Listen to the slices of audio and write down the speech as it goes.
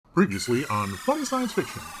Previously on Funny Science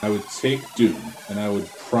Fiction. I would take Dune and I would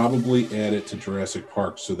probably add it to Jurassic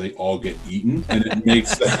Park so they all get eaten, and it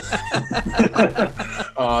makes that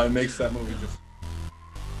movie just.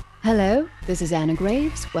 Hello, this is Anna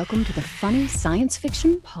Graves. Welcome to the Funny Science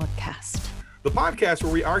Fiction Podcast. The podcast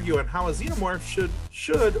where we argue on how a xenomorph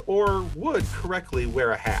should or would correctly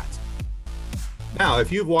wear a hat. Now,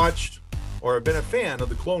 if you've watched or have been a fan of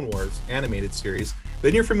the Clone Wars animated series,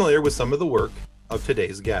 then you're familiar with some of the work of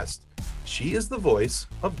today's guest. She is the voice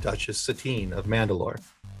of Duchess Satine of Mandalore,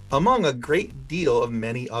 among a great deal of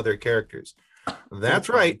many other characters. That's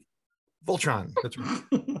right, Voltron. That's right,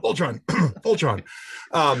 Voltron.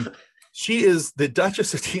 Voltron. She is the Duchess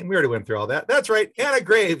Satine. We already went through all that. That's right. Anna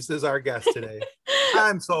Graves is our guest today.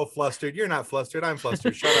 I'm so flustered. You're not flustered. I'm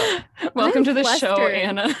flustered. Shut up. Welcome to the show,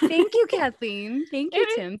 Anna. Thank you, Kathleen. Thank you,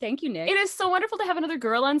 Tim. Thank you, Nick. It is so wonderful to have another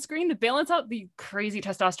girl on screen to balance out the crazy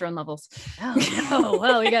testosterone levels. Oh, no.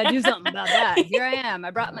 Well, we got to do something about that. Here I am.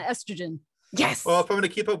 I brought my estrogen. Yes. Well, if I'm going to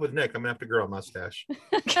keep up with Nick, I'm going to have to grow a mustache.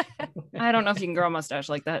 I don't know if you can grow a mustache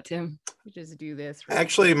like that, Tim. We just do this. Right?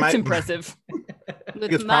 Actually, it's impressive.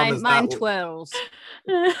 With mine 12s.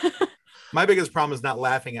 My biggest problem is not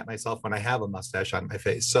laughing at myself when I have a mustache on my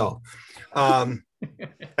face. So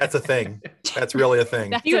that's a thing. That's really a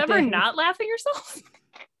thing. Do you ever not laugh at yourself?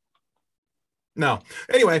 No.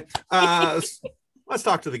 Anyway, let's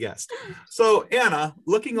talk to the guest. So Anna,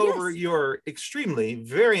 looking over your extremely,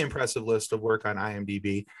 very impressive list of work on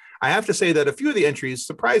IMDb, I have to say that a few of the entries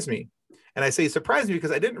surprised me. And I say surprised me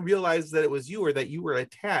because I didn't realize that it was you or that you were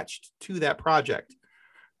attached to that project.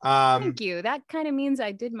 Thank you. That kind of means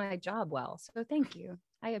I did my job well. So thank you.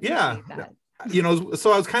 I appreciate that. You know,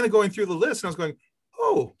 so I was kind of going through the list and I was going,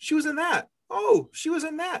 oh, she was in that. Oh, she was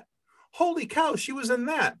in that. Holy cow, she was in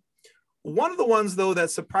that. One of the ones, though,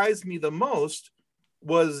 that surprised me the most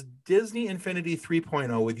was Disney Infinity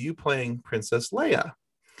 3.0 with you playing Princess Leia.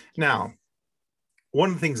 Now, one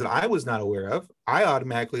of the things that I was not aware of, I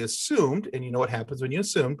automatically assumed, and you know what happens when you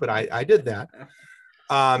assume, but I did that.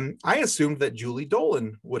 I assumed that Julie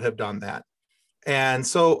Dolan would have done that. And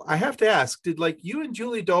so I have to ask, did like you and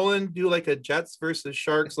Julie Dolan do like a Jets versus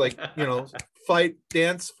Sharks, like, you know, fight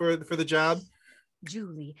dance for the job?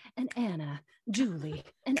 Julie and Anna.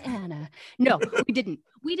 No, we didn't.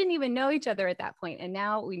 We didn't even know each other at that point. And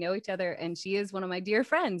now we know each other and she is one of my dear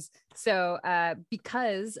friends. So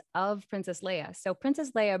because of Princess Leia. So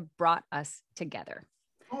Princess Leia brought us together.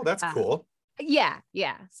 Oh, that's cool. Yeah.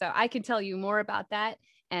 So I can tell you more about that.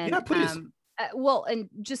 And yeah, please. Well, and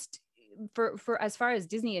just for as far as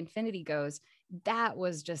Disney Infinity goes, that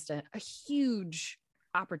was just a huge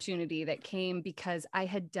opportunity that came because I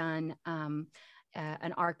had done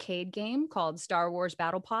an arcade game called Star Wars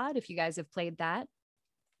Battle Pod. If you guys have played that,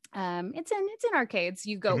 it's in arcades.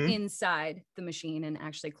 You go inside the machine and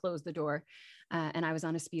actually close the door. And I was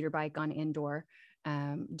on a speeder bike on indoor,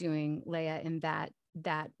 doing Leia in that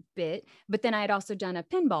bit. But then I had also done a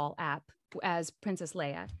pinball app as Princess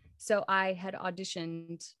Leia. So I had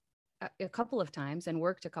auditioned a couple of times and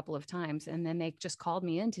worked a couple of times, and then they just called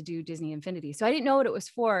me in to do Disney Infinity. So I didn't know what it was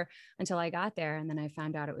for until I got there, and then I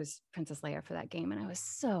found out it was Princess Leia for that game, and I was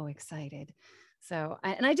so excited. So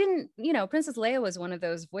I didn't, you know, Princess Leia was one of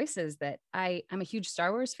those voices that I'm a huge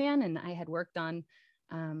Star Wars fan, and I had worked on.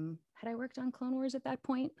 Had I worked on Clone Wars at that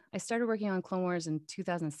point? I started working on Clone Wars in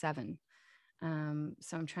 2007. So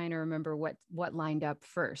I'm trying to remember what lined up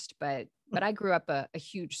first, but I grew up a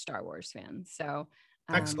huge Star Wars fan. So.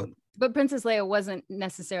 Excellent. But Princess Leia wasn't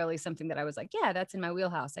necessarily something that I was like, yeah, that's in my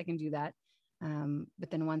wheelhouse. I can do that.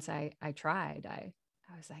 But then once I tried, I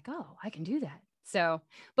was like, oh, I can do that. So,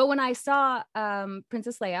 but when I saw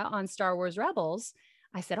Princess Leia on Star Wars Rebels,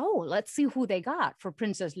 I said, oh, let's see who they got for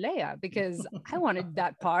Princess Leia, because I wanted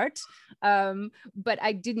that part. But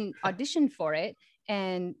I didn't audition for it.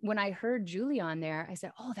 And when I heard Julie on there, I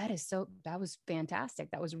said, oh, that was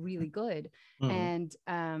fantastic. That was really good. And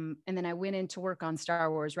then I went in to work on Star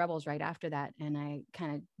Wars Rebels right after that. And I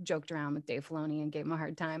kind of joked around with Dave Filoni and gave him a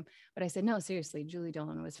hard time. But I said, no, seriously, Julie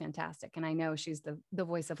Dolan was fantastic. And I know she's the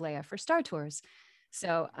voice of Leia for Star Tours.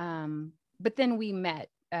 So, but then we met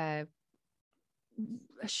a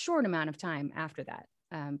short amount of time after that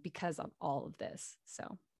because of all of this.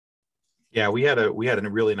 So. Yeah, we had a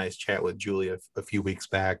really nice chat with Julia a few weeks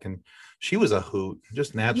back, and she was a hoot,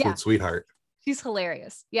 just an absolute sweetheart. She's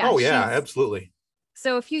hilarious. Yeah. Oh yeah, absolutely.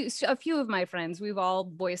 So a few of my friends, we've all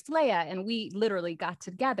voiced Leia, and we literally got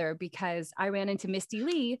together because I ran into Misty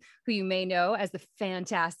Lee, who you may know as the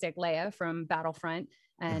fantastic Leia from Battlefront,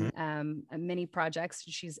 and many projects.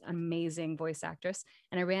 She's an amazing voice actress.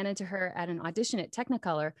 And I ran into her at an audition at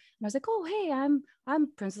Technicolor, and I was like, "Oh, hey, I'm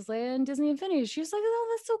Princess Leia in Disney Infinity." She was like,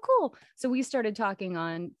 "Oh, that's so cool." So we started talking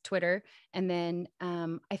on Twitter, and then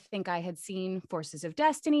I think I had seen Forces of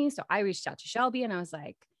Destiny, so I reached out to Shelby, and I was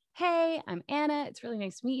like, "Hey, I'm Anna. It's really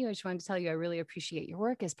nice to meet you. I just wanted to tell you I really appreciate your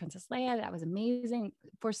work as Princess Leia. That was amazing.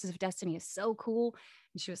 Forces of Destiny is so cool."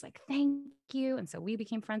 And she was like, "Thank you." And so we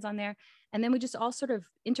became friends on there. And then we just all sort of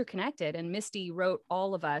interconnected. And Misty wrote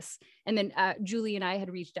all of us. And then Julie and I had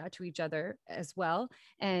reached out to each other as well.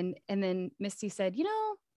 And then Misty said,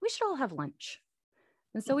 we should all have lunch.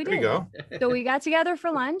 And so we There did. you go. So we got together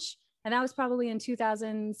for lunch. And that was probably in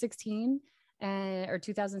 2016 or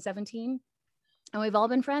 2017. And we've all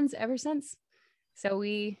been friends ever since. So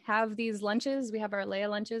we have these lunches. We have our Leia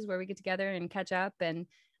lunches where we get together and catch up. And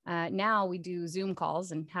now we do Zoom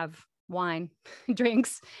calls and have wine,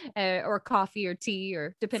 drinks, or coffee or tea,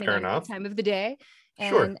 or depending on the time of the day.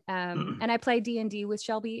 And and I play D&D with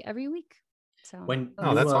Shelby every week. So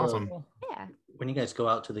that's awesome. Yeah. When you guys go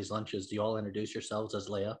out to these lunches, do you all introduce yourselves as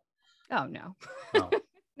Leia? Oh no. Oh.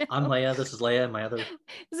 No. I'm Leia. This is Leia.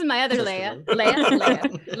 This is my other Leia.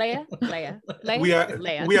 Leia. We are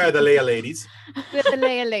the Leia ladies. We're the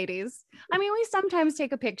Leia ladies. I mean, we sometimes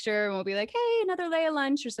take a picture and we'll be like, "Hey, another Leia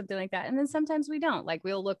lunch," or something like that. And then sometimes we don't. Like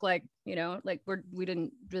we'll look like, like we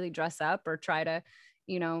didn't really dress up or try to,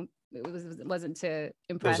 it wasn't to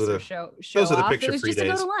impress or show off. It was just to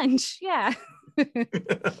go to lunch. Yeah.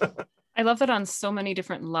 I love that on so many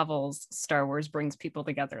different levels, Star Wars brings people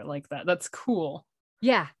together like that. That's cool.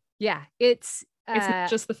 Yeah. It's not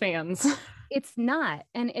just the fans. It's not.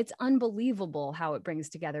 And it's unbelievable how it brings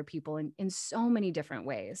together people in so many different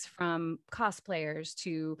ways, from cosplayers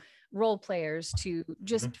to role players to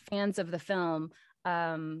just fans of the film.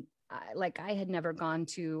 I had never gone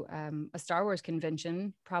to a Star Wars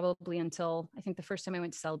convention probably until I think the first time I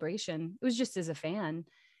went to Celebration. It was just as a fan.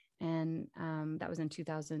 And that was in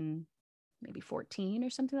 2014 or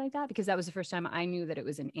something like that, because that was the first time I knew that it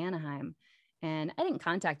was in Anaheim. And I didn't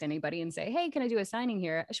contact anybody and say, "Hey, can I do a signing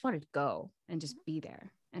here?" I just wanted to go and just be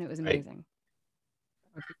there. And it was amazing.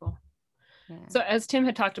 Right. Cool. Yeah. So as Tim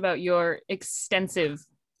had talked about your extensive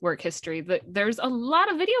work history, there's a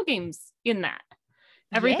lot of video games in that.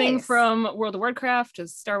 Everything from World of Warcraft to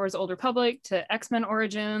Star Wars Old Republic to X-Men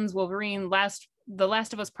Origins, Wolverine, The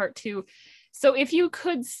Last of Us Part 2. So if you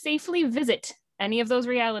could safely visit any of those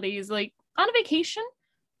realities, like on a vacation,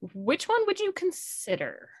 which one would you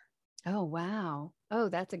consider? Oh, wow. Oh,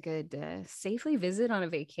 that's a good safely visit on a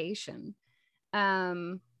vacation.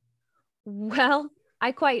 Well,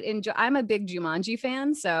 I quite enjoy, I'm a big Jumanji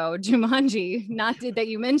fan. So Jumanji, not that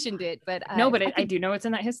you mentioned it, but no, but I do know it's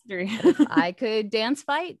in that history. If I could dance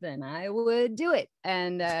fight, then I would do it.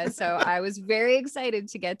 And so I was very excited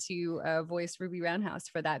to get to voice Ruby Roundhouse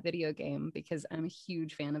for that video game, because I'm a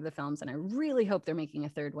huge fan of the films and I really hope they're making a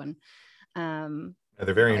third one.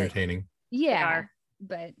 They're very entertaining. Yeah.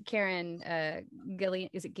 But Karen Gillian,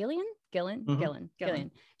 is it Gillian? Gillian.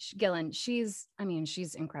 She's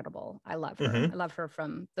incredible. I love her. I love her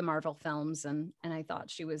from the Marvel films, and I thought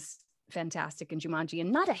she was fantastic in Jumanji,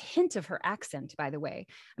 and not a hint of her accent, by the way.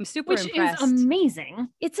 I'm super impressed. Is amazing.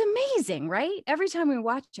 It's amazing, right? Every time we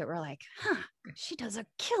watch it, we're like, she does a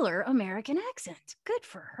killer American accent. Good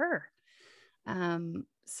for her.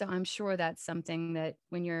 So I'm sure that's something that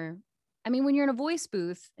when you're in a voice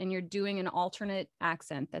booth and you're doing an alternate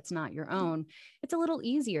accent that's not your own, it's a little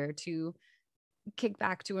easier to kick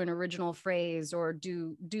back to an original phrase or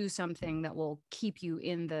do something that will keep you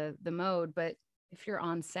in the mode. But if you're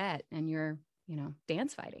on set and you're,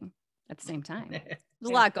 dance fighting at the same time, there's a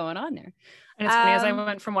lot going on there. And it's funny, as I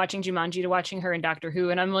went from watching Jumanji to watching her in Doctor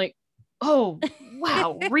Who, and I'm like, oh,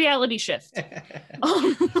 wow, reality shift. That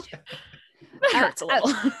hurts a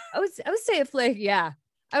little. I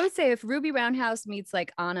would say if Ruby Roundhouse meets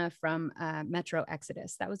like Anna from Metro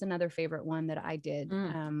Exodus, that was another favorite one that I did.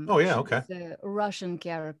 Okay. The Russian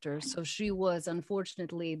character. So she was,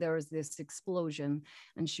 unfortunately, there was this explosion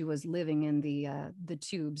and she was living in the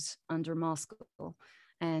tubes under Moscow.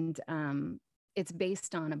 And it's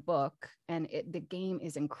based on a book, and the game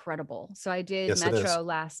is incredible. So I did Metro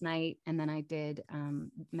last night, and then I did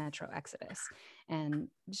Metro Exodus. And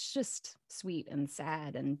it's just sweet and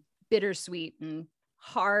sad and bittersweet and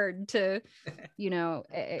hard to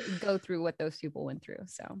go through what those people went through.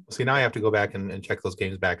 So see, now I have to go back and check those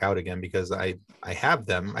games back out again, because I have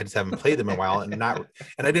them, I just haven't played them in a while, and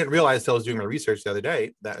I didn't realize till I was doing my research the other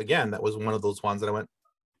day that was one of those ones that I went,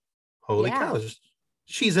 holy cow,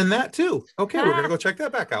 she's in that too. Okay, we're gonna go check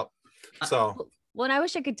that back out. So Well, and I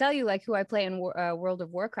wish I could tell you like who I play in World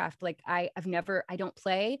of Warcraft. Like I don't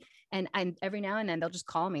play, and every now and then they'll just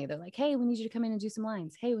call me. They're like, "Hey, we need you to come in and do some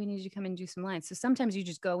lines. Hey, we need you to come in and do some lines." So sometimes you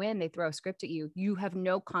just go in, they throw a script at you. You have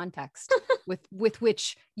no context with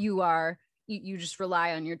which you are. You just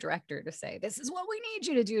rely on your director to say, "This is what we need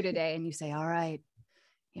you to do today," and you say, "All right,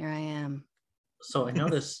 here I am." So I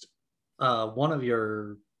noticed one of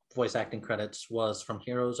your voice acting credits was from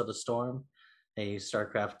Heroes of the Storm, a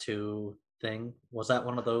StarCraft 2 thing. Was that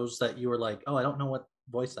one of those that you were like, oh, I don't know what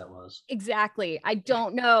voice that was? Exactly. I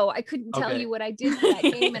don't know. I couldn't tell Okay. you what I did for that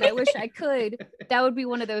game, and I wish I could. That would be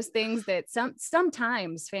one of those things that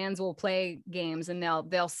sometimes fans will play games and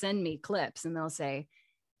they'll send me clips and they'll say,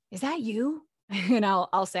 "Is that you?" And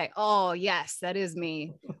I'll say, "Oh, yes, that is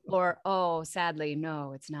me." Or, "Oh, sadly,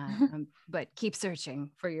 no, it's not." But keep searching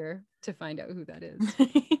to find out who that is.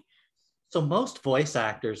 So most voice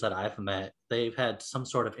actors that I've met, they've had some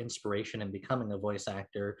sort of inspiration in becoming a voice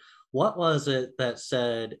actor. What was it that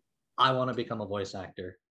said, I want to become a voice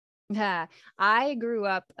actor? Yeah, I grew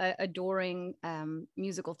up adoring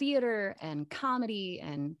musical theater and comedy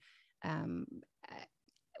and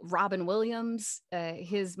Robin Williams,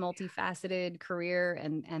 his multifaceted career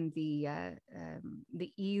and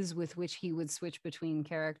the ease with which he would switch between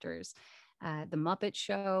characters, the Muppet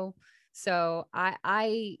Show. So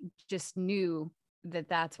I just knew that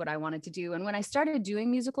that's what I wanted to do. And when I started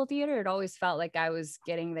doing musical theater, it always felt like I was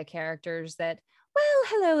getting the characters that, well,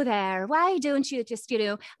 hello there. Why don't you just,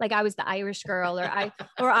 like I was the Irish girl, or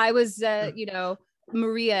I was,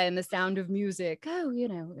 Maria in The Sound of Music. Oh,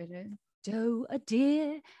 do a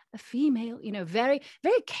dear, a female, very,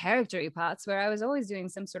 very charactery parts where I was always doing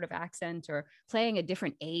some sort of accent or playing a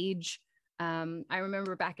different age. I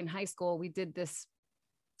remember back in high school, we did this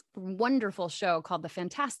wonderful show called The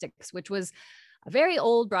Fantastics, which was a very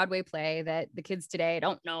old Broadway play that the kids today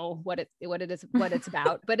don't know what it's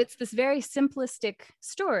about, but it's this very simplistic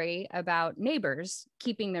story about neighbors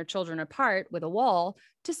keeping their children apart with a wall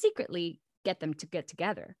to secretly get them to get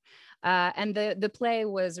together. And the play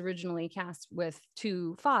was originally cast with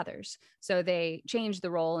two fathers. So they changed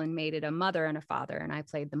the role and made it a mother and a father, and I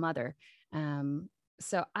played the mother.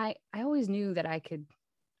 So I always knew that I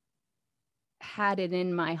had it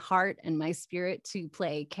in my heart and my spirit to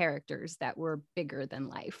play characters that were bigger than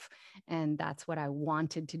life. And that's what I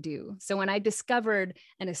wanted to do. So when I discovered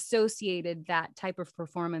and associated that type of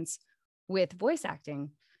performance with voice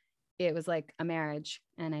acting, it was like a marriage,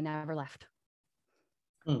 and I never left.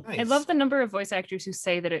 Nice. I love the number of voice actors who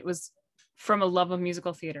say that it was from a love of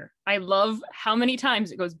musical theater. I love how many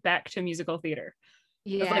times it goes back to musical theater.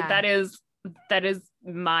 Yeah. It's like that is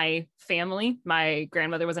my family. My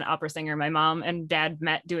grandmother was an opera singer. My mom and dad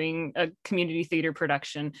met doing a community theater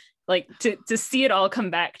production. Like to see it all come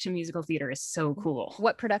back to musical theater is so cool.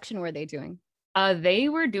 What production were they doing? They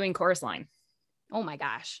were doing Chorus Line. Oh my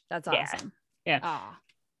gosh, that's awesome. Yeah. Oh.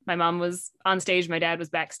 My mom was on stage. My dad was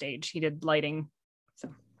backstage. He did lighting. So,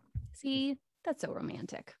 see, that's so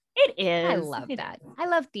romantic. It is. I love that. I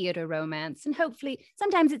love theater romance, and hopefully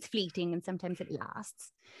sometimes it's fleeting and sometimes it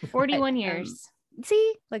lasts. 41 years.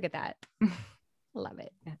 See, look at that. Love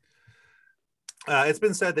it. It's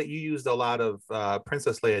been said that you used a lot of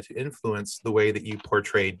Princess Leia to influence the way that you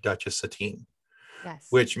portrayed Duchess Satine. Yes.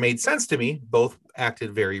 Which made sense to me. Both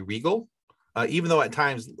acted very regal. Even though at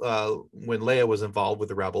times when Leia was involved with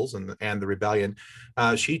the rebels and the rebellion,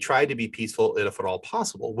 she tried to be peaceful if at all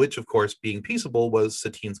possible, which of course being peaceable was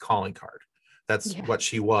Satine's calling card. That's what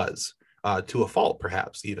she was, to a fault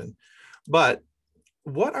perhaps even. But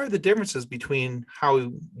what are the differences between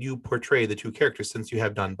how you portray the two characters since you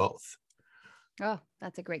have done both? Oh,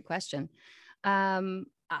 that's a great question.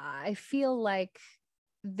 I feel like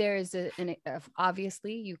there's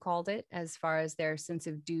obviously you called it, as far as their sense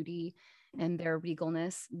of duty and their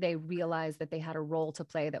regalness. They realized that they had a role to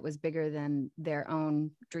play that was bigger than their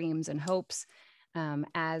own dreams and hopes.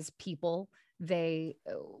 As people, they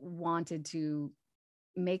wanted to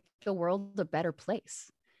make the world a better place.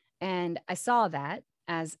 And I saw that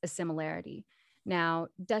as a similarity. Now,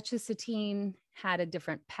 Duchess Satine had a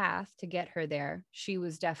different path to get her there. She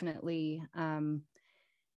was definitely,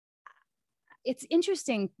 it's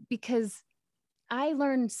interesting because I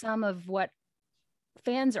learned some of what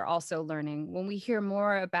fans are also learning when we hear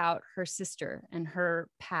more about her sister and her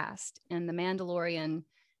past and the Mandalorian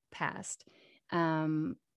past.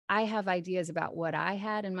 I have ideas about what I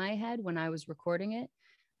had in my head when I was recording it,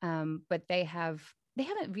 but they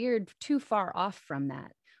haven't veered too far off from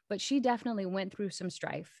that. But she definitely went through some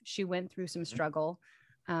strife. She went through some struggle,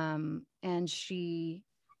 and she,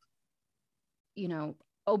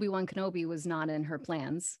 Obi-Wan Kenobi was not in her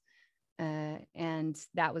plans. And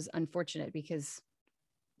that was unfortunate because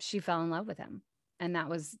she fell in love with him. And that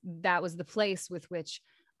was the place with which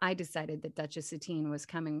I decided that Duchess Satine was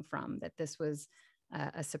coming from, that this was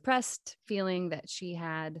a suppressed feeling that she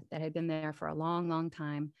had that had been there for a long, long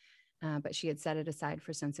time, but she had set it aside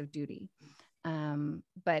for sense of duty.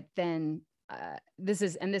 But then this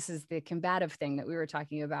is the combative thing that we were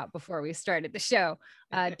talking about before we started the show.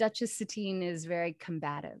 Duchess Satine is very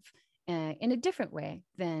combative in a different way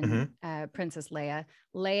than Princess Leia.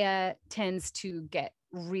 Leia tends to get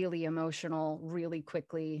really emotional really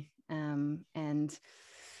quickly, and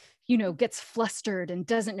gets flustered and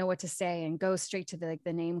doesn't know what to say and goes straight to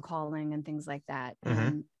the name calling and things like that.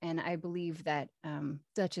 And I believe that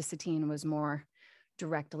Duchess Satine was more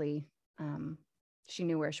directly, she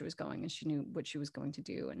knew where she was going and she knew what she was going to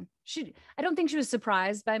do. And I don't think she was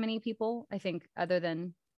surprised by many people, I think, other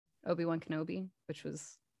than Obi-Wan Kenobi, which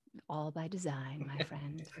was all by design, my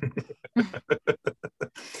friend.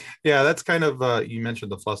 Yeah, that's kind of you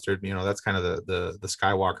mentioned the flustered, that's kind of the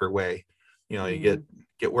Skywalker way. You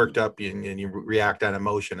get worked up and you react on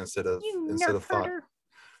emotion instead of thought.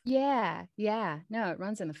 Yeah. No, it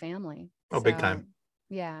runs in the family. Oh, big time.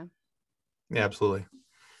 Yeah, absolutely.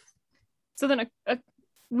 So then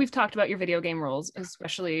we've talked about your video game roles,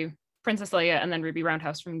 especially Princess Leia and then Ruby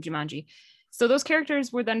Roundhouse from Jumanji. So those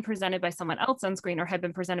characters were then presented by someone else on screen or had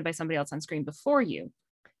been presented by somebody else on screen before you.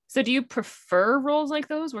 So do you prefer roles like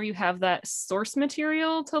those where you have that source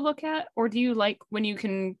material to look at? Or do you like when you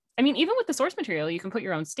can, even with the source material, you can put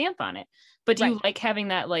your own stamp on it, but do you like having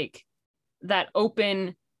that, that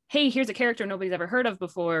open, hey, here's a character nobody's ever heard of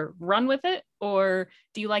before, run with it? Or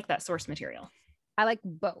do you like that source material? I like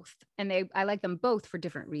both, and I like them both for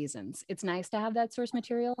different reasons. It's nice to have that source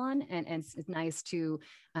material on, and it's nice to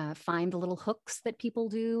find the little hooks that people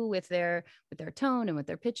do with their tone and with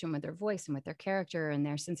their pitch and with their voice and with their character and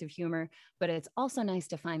their sense of humor. But it's also nice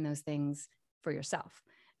to find those things for yourself,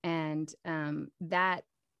 and that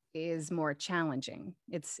is more challenging.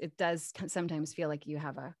 It does sometimes feel like you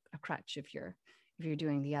have a crutch if you're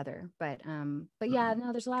doing the other. But yeah,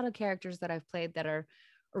 no, there's a lot of characters that I've played that are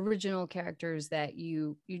original characters that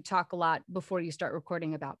you talk a lot before you start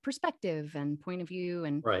recording about perspective and point of view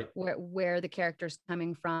and where the character's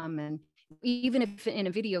coming from. And even if in a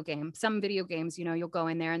video game, some video games, you'll go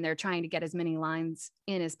in there and they're trying to get as many lines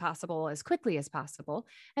in as possible, as quickly as possible.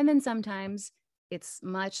 And then sometimes it's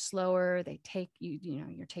much slower. They take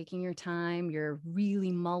you're taking your time, you're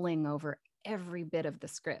really mulling over every bit of the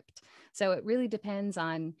script. So it really depends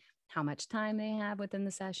on how much time they have within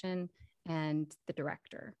the session and the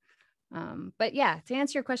director. But yeah, to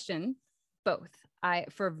answer your question, both.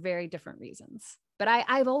 For very different reasons. But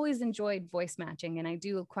I've always enjoyed voice matching, and I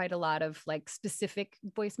do quite a lot of specific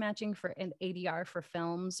voice matching for an ADR for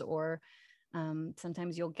films, or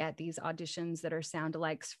sometimes you'll get these auditions that are sound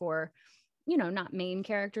alikes for, not main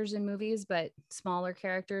characters in movies, but smaller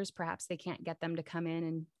characters. Perhaps they can't get them to come in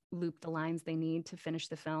and loop the lines they need to finish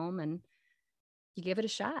the film, and you give it a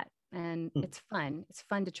shot. And it's fun. It's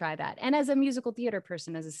fun to try that. And as a musical theater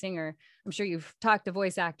person, as a singer, I'm sure you've talked to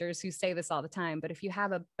voice actors who say this all the time, but if you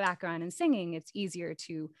have a background in singing, it's easier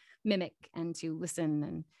to mimic and to listen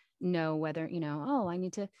and know whether, oh, I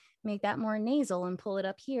need to make that more nasal and pull it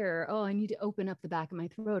up here. Oh, I need to open up the back of my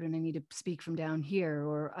throat and I need to speak from down here.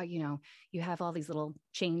 Or, you have all these little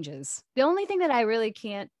changes. The only thing that I really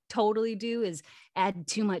can't totally do is add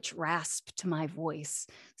too much rasp to my voice.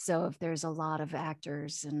 So if there's a lot of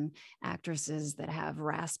actors and actresses that have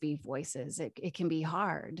raspy voices, it can be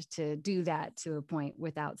hard to do that to a point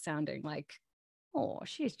without sounding like, oh,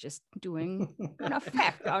 she's just doing an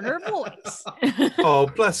effect on her voice.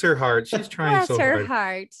 Oh, bless her heart. She's trying so hard. Bless her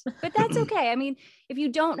heart. But that's okay. If you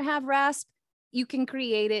don't have rasp, you can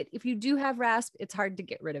create it. If you do have rasp, it's hard to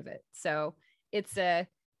get rid of it. So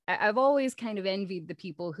I've always kind of envied the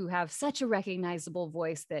people who have such a recognizable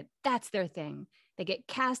voice that's their thing. They get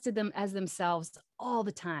casted them as themselves all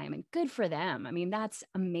the time, and good for them. That's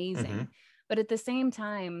amazing. But at the same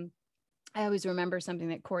time, I always remember something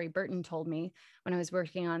that Corey Burton told me when I was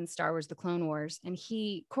working on Star Wars: The Clone Wars. And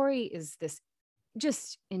Corey is this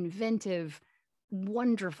just inventive,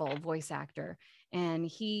 wonderful voice actor. And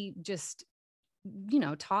he just,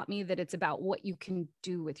 taught me that it's about what you can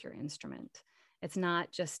do with your instrument. It's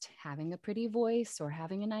not just having a pretty voice or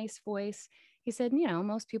having a nice voice. He said,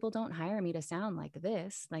 most people don't hire me to sound like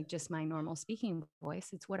this, like just my normal speaking voice.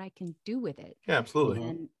 It's what I can do with it. Yeah, absolutely.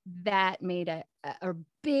 And that made a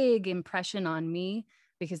big impression on me,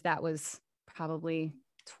 because that was probably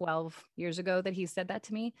 12 years ago that he said that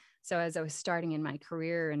to me. So as I was starting in my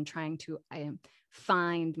career and trying to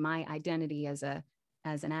find my identity as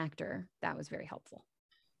an actor, that was very helpful.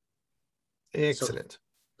 Excellent.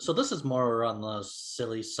 So this is more on the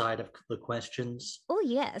silly side of the questions. Oh,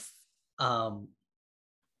 yes.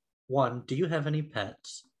 One, do you have any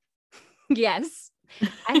pets? Yes.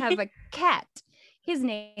 I have a cat. His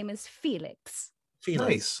name is Felix. Felix.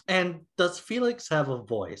 Nice. And does Felix have a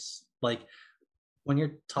voice? Like when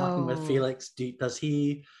you're talking with Felix, do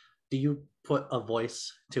you put a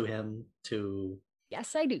voice to him to...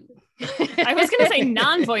 Yes, I do. I was going to say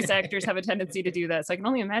non-voice actors have a tendency to do that. So I can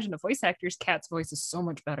only imagine a voice actor's cat's voice is so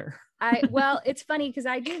much better. Well, it's funny because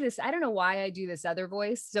I do this. I don't know why I do this other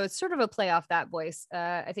voice. So it's sort of a play off that voice.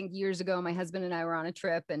 I think years ago, my husband and I were on a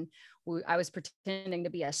trip and I was pretending to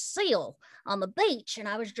be a seal on the beach. And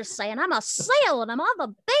I was just saying, I'm a seal and I'm on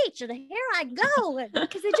the beach and here I go.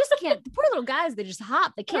 Because they just can't, the poor little guys, they just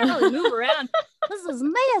hop. They can't really move around. This is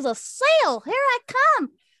me as a seal. Here I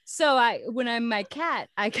come. So when I'm my cat,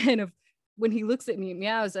 I kind of, when he looks at me and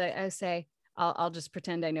meows, I say, I'll just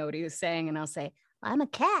pretend I know what he was saying. And I'll say, I'm a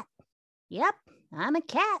cat. Yep, I'm a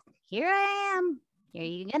cat. Here I am. Are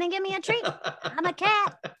you going to give me a treat? I'm a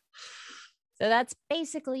cat. So that's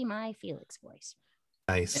basically my Felix voice.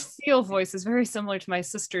 Nice. The seal voice is very similar to my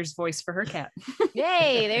sister's voice for her cat.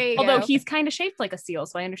 Yay, there you go. Although he's kind of shaped like a seal,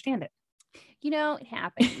 so I understand it. You know, it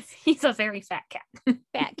happens. He's a very fat cat.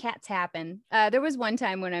 Fat cats happen. There was one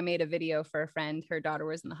time when I made a video for a friend, her daughter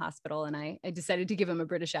was in the hospital and I decided to give him a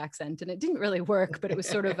British accent and it didn't really work, but it was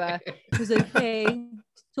sort of it was like, hey,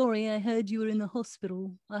 sorry, I heard you were in the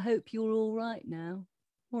hospital. I hope you're all right now.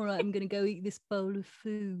 All right, I'm going to go eat this bowl of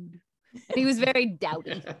food. And he was very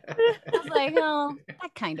doubty. I was like, oh,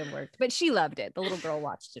 that kind of worked. But she loved it. The little girl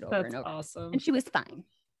watched it over That's and over. awesome. And she was fine.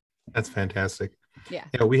 That's fantastic. Yeah.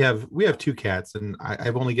 Yeah, we have two cats, and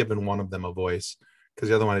I've only given one of them a voice because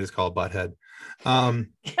the other one I just call Butthead.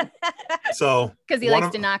 So because he likes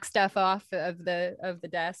to knock stuff off of the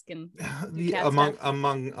desk and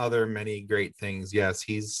among other many great things. Yes,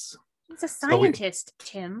 he's a scientist,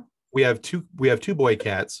 Tim. We have two boy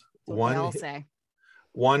cats.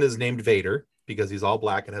 One is named Vader because he's all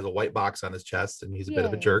black and has a white box on his chest, and he's a bit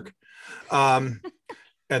of a jerk.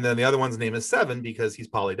 And then the other one's name is Seven because he's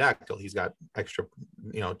polydactyl. He's got extra,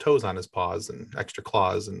 toes on his paws and extra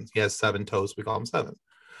claws, and he has 7 toes. We call him Seven.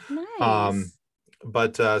 Nice.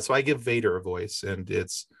 But so I give Vader a voice, and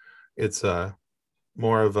it's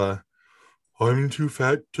more of a I'm too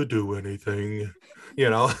fat to do anything,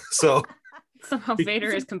 So somehow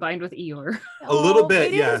Vader is combined with Eeyore. A little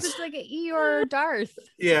bit, Vader yes. Is just like an Eeyore Darth.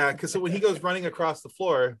 Yeah, because when he goes running across the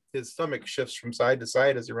floor, his stomach shifts from side to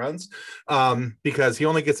side as he runs, because he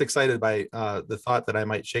only gets excited by the thought that I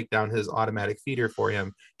might shake down his automatic feeder for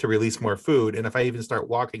him to release more food. And if I even start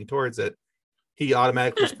walking towards it, he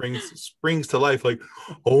automatically springs to life like,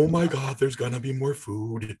 oh my God, there's gonna be more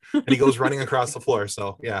food. And he goes running across the floor.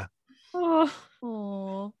 So yeah.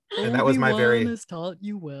 Oh, and that was my very has taught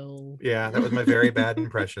you well. Yeah, that was my very bad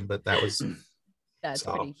impression, but that's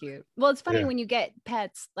pretty cute. Well, it's funny when you get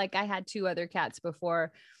pets. Like I had 2 other cats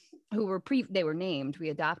before who were they were named. We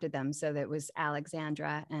adopted them, so that was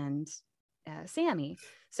Alexandra and Sammy.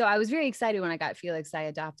 So I was very excited when I got Felix. I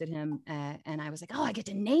adopted him, and I was like, oh, I get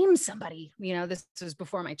to name somebody. This was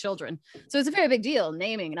before my children, so it's a very big deal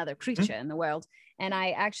naming another creature in the world. And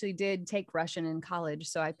I actually did take Russian in college,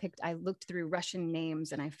 so I looked through Russian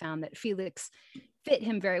names, and I found that Felix fit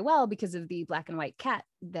him very well because of the black and white cat,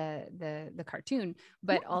 the cartoon,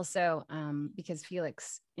 but also because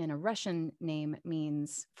Felix in a Russian name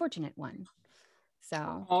means fortunate one. So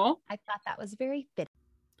I thought that was very fitting.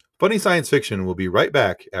 Funny Science Fiction will be right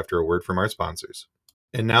back after a word from our sponsors.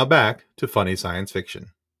 And now back to Funny Science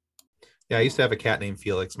Fiction. Yeah, I used to have a cat named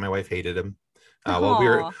Felix. My wife hated him.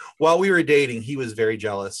 While we were dating, he was very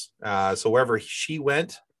jealous. So wherever she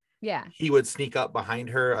went, he would sneak up behind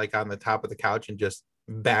her, like on the top of the couch, and just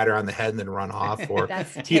bat her on the head and then run off. Or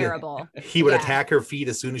that's terrible. He would attack her feet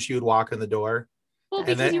as soon as she would walk in the door. Well,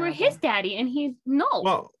 because you were his daddy, and he's no.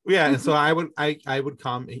 Well, yeah, and so I would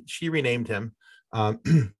come. She renamed him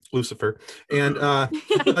Lucifer, and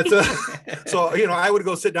so I would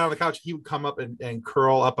go sit down on the couch. He would come up and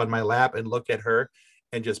curl up on my lap and look at her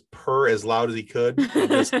and just purr as loud as he could,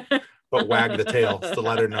 but wag the tail to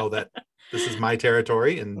let her know that this is my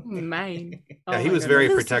territory. And mine. He was very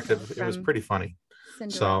protective. It was pretty funny.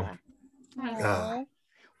 Cinderella. So.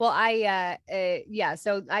 Well,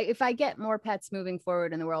 if I get more pets moving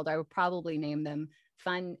forward in the world, I would probably name them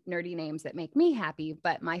fun, nerdy names that make me happy.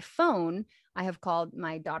 But my phone, I have called,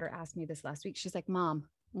 my daughter asked me this last week. She's like, Mom,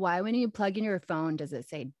 why when you plug in your phone, does it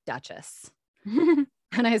say Duchess? And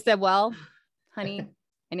I said, well, honey,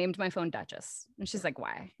 I named my phone Duchess. And she's like,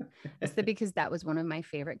 why? I said, because that was one of my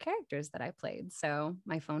favorite characters that I played. So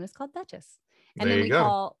my phone is called Duchess. And There then you we go.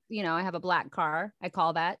 call, I have a black car. I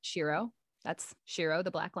call that Shiro. That's Shiro,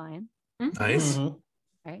 the black lion. Nice. Mhm.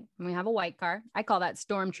 Right. And we have a white car. I call that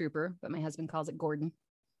Stormtrooper, but my husband calls it Gordon.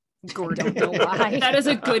 Gordon. I don't know why. That is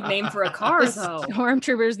a good name for a car, though.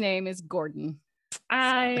 Stormtrooper's name is Gordon.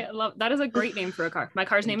 I love that. Is a great name for a car. My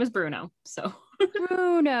car's name is Bruno. So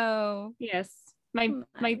Bruno. yes, my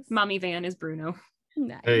Nice. mommy van is Bruno.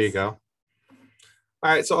 Nice. There you go.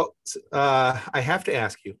 All right, so I have to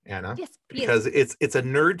ask you, Anna, Yes, because it's a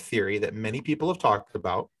nerd theory that many people have talked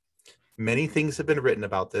about. Many things have been written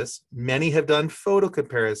about this. Many have done photo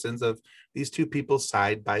comparisons of these two people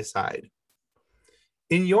side by side.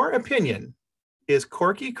 In your opinion, is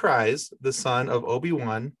Corky Kryze the son of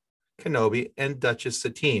Obi-Wan Kenobi and Duchess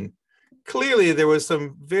Satine? Clearly, there was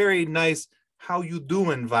some very nice "how you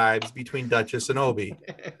doing" vibes between Duchess and Obi.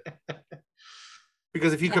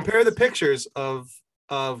 Because if you compare the pictures of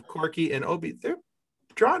Corky and Obi, they're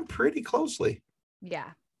drawn pretty closely.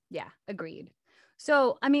 Yeah, agreed.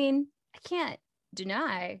 So, I mean, I can't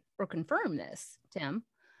deny or confirm this, Tim.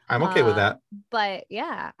 I'm okay with that. But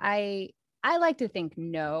yeah, I like to think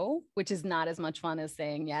no, which is not as much fun as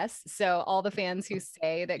saying yes. So all the fans who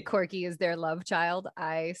say that Corky is their love child,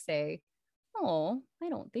 I say, oh, I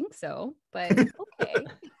don't think so, but okay.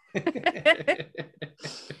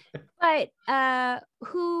 But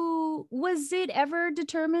who was it ever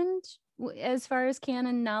determined as far as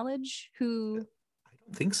canon knowledge who I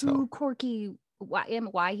don't think so. who Corky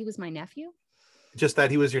why he was my nephew? Just that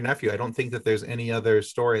he was your nephew. I don't think that there's any other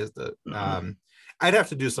stories that I'd have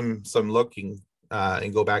to do some looking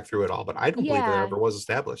and go back through it all, but I don't believe it ever was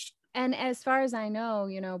established. And as far as I know,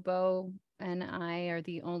 Bo and I are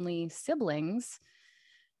the only siblings.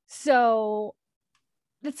 So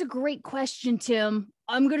that's a great question, Tim.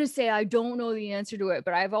 I'm going to say I don't know the answer to it,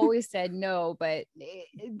 but I've always said no, but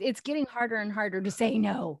it's getting harder and harder to say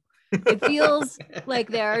no. It feels like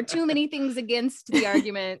there are too many things against the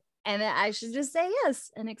argument and that I should just say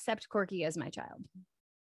yes and accept Corky as my child.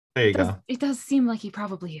 There you go. It does seem like he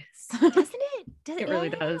probably is. Doesn't it? It really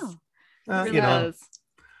does. Know. It really does.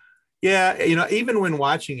 Yeah, even when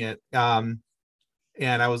watching it, and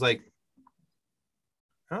I was like,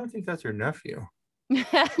 I don't think that's your nephew.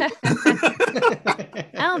 I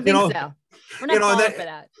don't think so. We're not falling for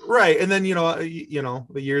that. Right. And then, the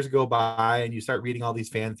years go by and you start reading all these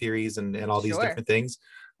fan theories and all these different things.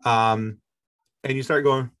 And you start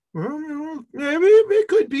going, well, maybe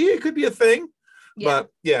it could be a thing. Yeah. But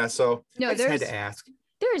yeah, so no, I just had to ask.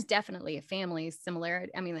 There's definitely a family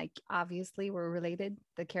similarity. I mean, like, obviously we're related.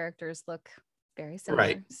 The characters look very similar.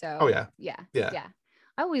 Right. So yeah.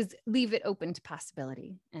 I always leave it open to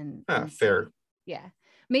possibility and fair. Yeah.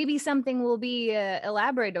 Maybe something will be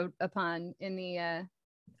elaborated upon in the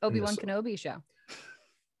Obi-Wan Kenobi show.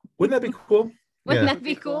 Wouldn't that be cool? Wouldn't that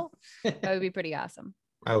be cool? That would be pretty awesome.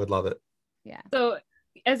 I would love it. Yeah. So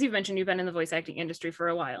as you've mentioned, you've been in the voice acting industry for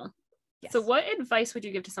a while. Yes. So what advice would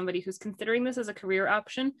you give to somebody who's considering this as a career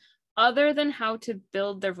option other than how to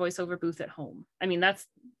build their voiceover booth at home? I mean, that's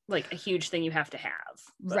like a huge thing you have to have.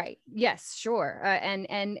 But. Right. Yes, sure.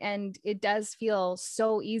 And it does feel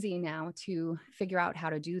so easy now to figure out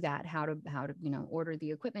how to do that, how to order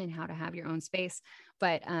the equipment, how to have your own space.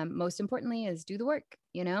 But most importantly is do the work,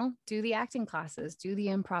 do the acting classes, do the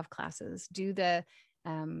improv classes, do the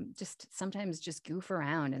sometimes just goof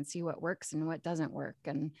around and see what works and what doesn't work,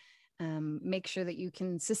 and make sure that you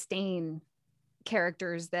can sustain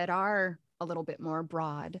characters that are a little bit more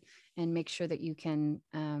broad and make sure that you can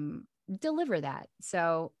deliver that.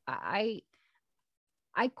 So I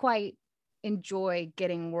quite enjoy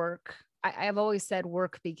getting work. I've always said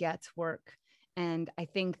work begets work. And I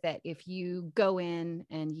think that if you go in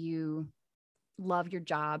and you love your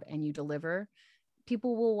job and you deliver,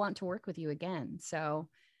 people will want to work with you again. So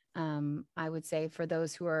I would say for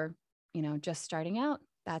those who are, just starting out,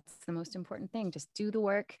 that's the most important thing. Just do the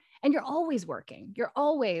work. And you're always working. You're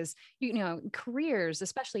always, careers,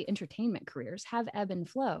 especially entertainment careers, have ebb and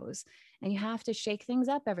flows. And you have to shake things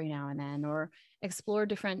up every now and then, or explore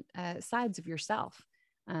different sides of yourself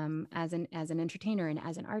as an entertainer and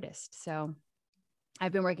as an artist. So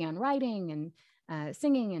I've been working on writing and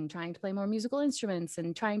singing and trying to play more musical instruments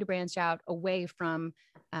and trying to branch out away from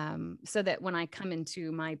so that when I come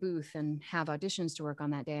into my booth and have auditions to work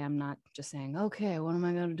on that day, I'm not just saying, okay, what am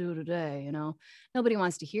I going to do today? Nobody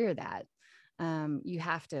wants to hear that. You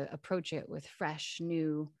have to approach it with fresh,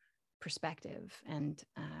 new perspective and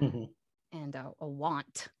a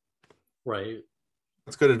want. Right.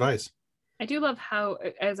 That's good advice. I do love how,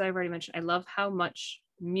 as I've already mentioned, I love how much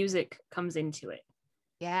music comes into it.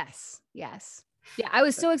 Yes. Yeah, I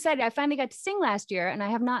was so excited. I finally got to sing last year, and I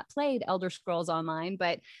have not played Elder Scrolls Online,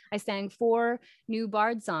 but I sang 4 new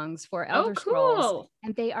Bard songs for Elder Scrolls,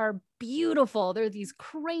 and they are beautiful. They're these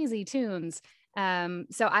crazy tunes.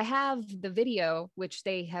 So I have the video, which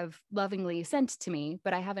they have lovingly sent to me,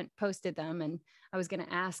 but I haven't posted them. And I was going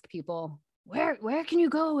to ask people, where can you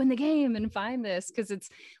go in the game and find this? Because it's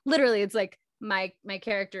literally, it's like my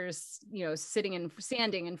character's, you know, standing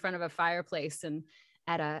in front of a fireplace and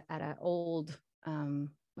at a old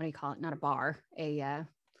what do you call it? Not a bar, a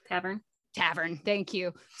tavern. Thank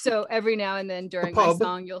you. So every now and then during my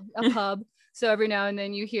song, a pub. So every now and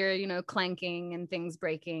then you hear, you know, clanking and things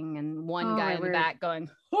breaking, and one guy in the back going.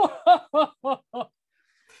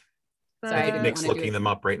 Sorry, Nick's looking them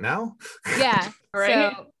up right now. Yeah.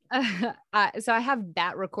 Right. So I have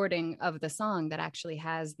that recording of the song that actually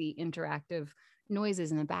has the interactive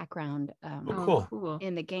noises in the background cool.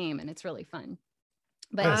 in the game, and it's really fun.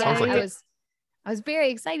 But I was very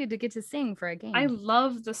excited to get to sing for a game. I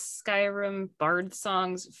love the Skyrim Bard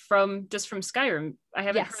songs from Skyrim. I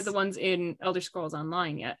haven't heard the ones in Elder Scrolls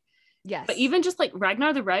Online yet. Yes. But even just like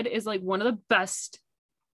Ragnar the Red is like one of the best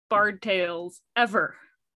Bard tales ever.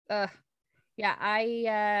 Yeah,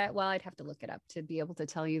 I'd have to look it up to be able to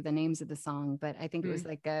tell you the names of the song, but I think it was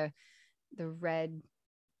like there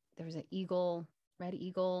was an eagle, red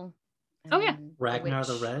eagle. Oh yeah. Ragnar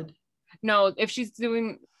the Red? No, if she's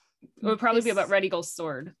doing, it would probably be about Red Eagle's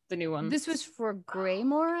sword, the new one. This was for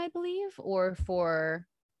Greymore, I believe, or for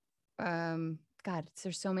God,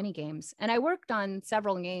 there's so many games. And I worked on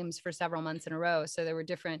several games for several months in a row. So there were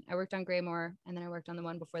different, I worked on Greymore, and then I worked on the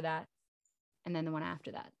one before that, and then the one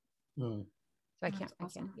after that. So I can't,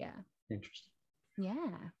 yeah. Interesting.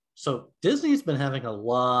 Yeah. So Disney's been having a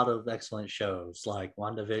lot of excellent shows like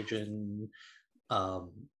WandaVision,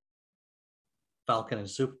 Falcon and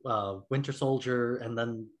Winter Soldier, and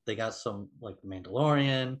then they got some like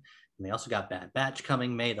Mandalorian, and they also got Bad Batch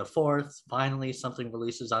coming May the 4th. Finally, something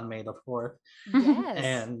releases on May the 4th. Yes.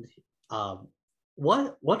 And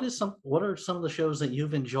what are some of the shows that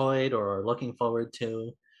you've enjoyed or are looking forward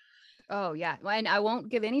to? Oh yeah, and I won't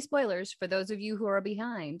give any spoilers for those of you who are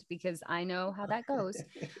behind because I know how that goes.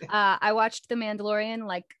 I watched The Mandalorian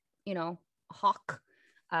like, you know, hawk.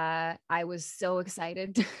 I was so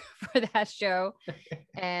excited for that show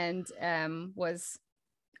and was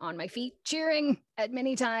on my feet cheering at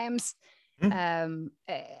many times. And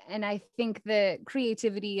I think the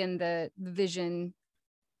creativity and the vision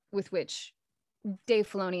with which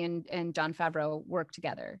Dave Filoni and Jon Favreau work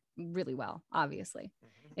together really well, obviously.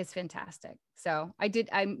 It's fantastic. So I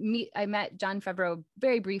met Jon Favreau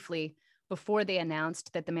very briefly before they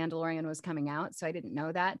announced that The Mandalorian was coming out. So I didn't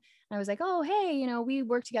know that. And I was like, oh, hey, you know, we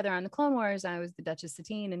worked together on the Clone Wars. I was the Duchess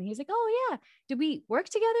Satine. And he's like, oh yeah, did we work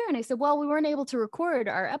together? And I said, well, we weren't able to record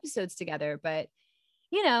our episodes together, but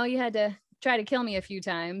you know, you had to try to kill me a few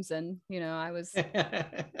times. And, you know, I was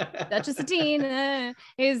Duchess Satine.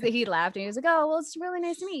 He laughed and he was like, oh, well, it's really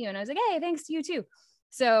nice to meet you. And I was like, hey, thanks to you too.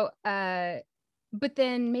 So, but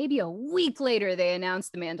then maybe a week later, they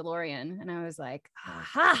announced The Mandalorian. And I was like,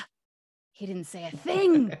 aha, he didn't say a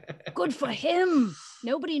thing. Good for him.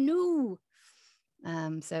 Nobody knew.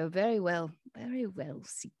 So very well.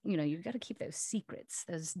 You know, you've got to keep those secrets,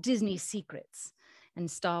 those Disney secrets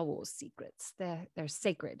and Star Wars secrets. They're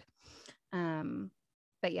sacred.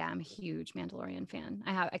 But yeah, I'm a huge Mandalorian fan.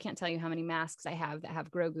 I can't tell you how many masks I have that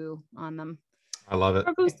have Grogu on them. I love it.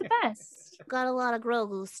 Grogu's the best. Got a lot of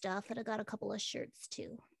Grogu stuff, and I got a couple of shirts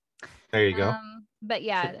too. There you go. But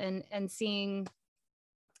yeah, and seeing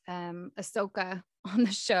Ahsoka on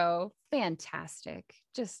the show, fantastic,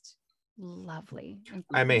 just lovely.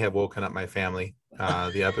 I may have woken up my family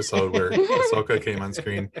the episode where Ahsoka came on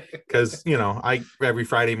screen because you know I every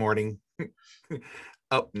Friday morning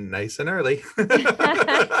up nice and early.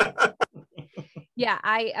 Yeah,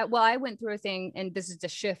 I went through a thing, and this is a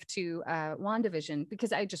shift to WandaVision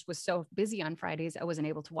because I just was so busy on Fridays. I wasn't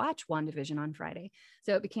able to watch WandaVision on Friday.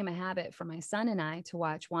 So it became a habit for my son and I to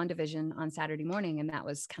watch WandaVision on Saturday morning. And that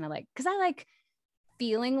was kind of like, because I like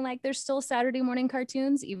feeling like there's still Saturday morning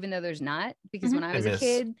cartoons, even though there's not, because when I was a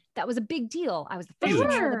kid, that was a big deal. I was the first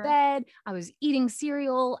one out of the bed. I was eating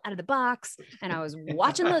cereal out of the box, and I was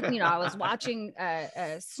watching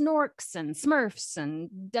Snorks and Smurfs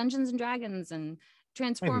and Dungeons and Dragons and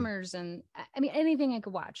Transformers and I mean anything I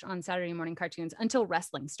could watch on Saturday morning cartoons until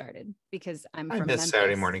wrestling started because I'm from Memphis.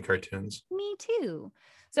 Saturday morning cartoons. Me too.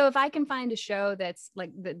 So if I can find a show that's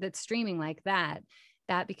like that's streaming like that,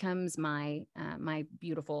 that becomes my my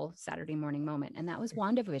beautiful Saturday morning moment. And that was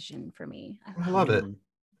WandaVision for me. I love it.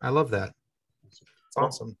 I love that. It's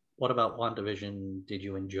awesome. What about WandaVision did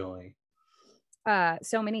you enjoy?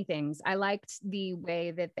 So many things. I liked the way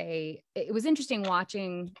that it was interesting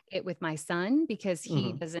watching it with my son because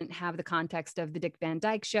he doesn't have the context of the Dick Van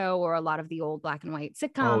Dyke Show or a lot of the old black and white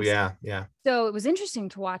sitcoms. Oh yeah. So it was interesting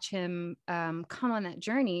to watch him come on that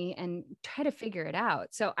journey and try to figure it out.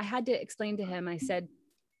 So I had to explain to him, I said,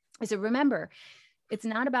 remember, it's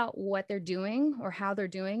not about what they're doing or how they're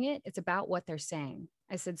doing it. It's about what they're saying.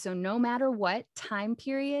 I said, so no matter what time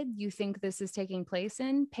period you think this is taking place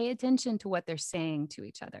in, pay attention to what they're saying to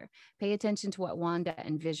each other. Pay attention to what Wanda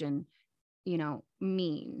and Vision,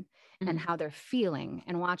 mean and how they're feeling,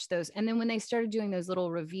 and watch those. And then when they started doing those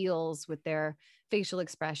little reveals with their facial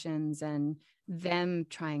expressions and them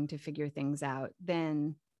trying to figure things out,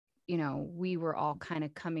 then we were all kind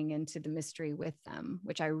of coming into the mystery with them,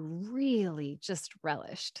 which I really just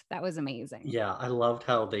relished. That was amazing. Yeah, I loved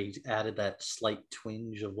how they added that slight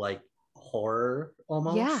twinge of like horror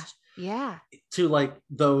almost. Yeah. To like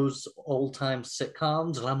those old time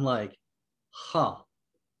sitcoms. And I'm like, huh.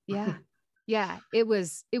 Yeah. Yeah. It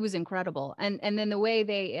was incredible. And then the way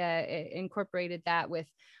they incorporated that with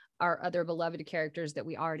our other beloved characters that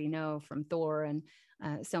we already know from Thor and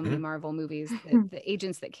so many Marvel movies, the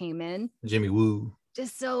agents that came in. Jimmy Woo.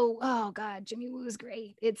 Just so, oh God, Jimmy Woo is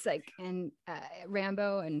great. It's like, and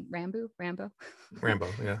Rambo,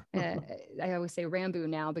 yeah. I always say Rambo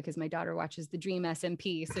now because my daughter watches the Dream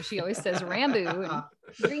SMP. So she always says Rambo and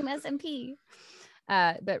Dream SMP.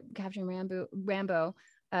 But Captain Rambo,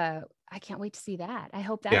 I can't wait to see that. I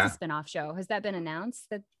hope that's a spinoff show. Has that been announced?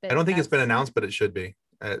 That I don't think it's been announced, but it should be.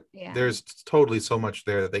 There's totally so much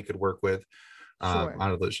there that they could work with.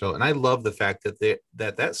 Out of the show. And I love the fact that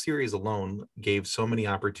that series alone gave so many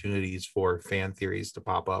opportunities for fan theories to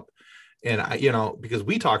pop up. And because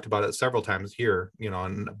we talked about it several times here,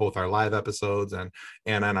 in both our live episodes and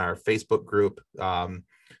on our Facebook group, talking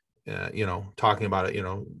about it,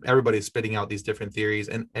 everybody's spitting out these different theories.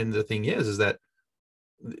 And the thing is that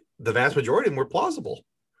the vast majority of them were plausible.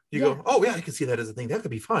 You go, oh yeah, I can see that as a thing. That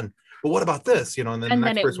could be fun. But what about this? And then the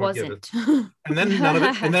next person would give it. And then none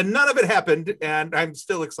of it happened. And I'm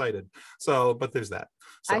still excited. So, but there's that.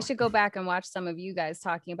 So. I should go back and watch some of you guys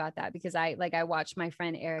talking about that because I watched my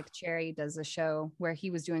friend Eric Cherry does a show where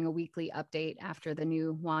he was doing a weekly update after the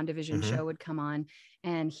new WandaVision show would come on.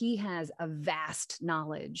 And he has a vast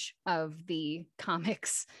knowledge of the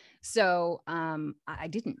comics. So I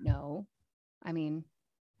didn't know. I mean,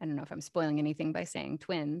 I don't know if I'm spoiling anything by saying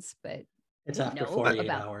twins, but it's after 48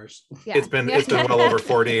 hours. Yeah. It's been well over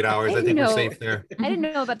 48 hours. I think we're safe there. I didn't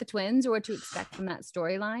know about the twins or what to expect from that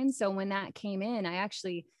storyline. So when that came in, I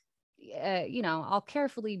actually, I'll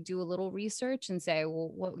carefully do a little research and say,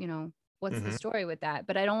 well, what's the story with that?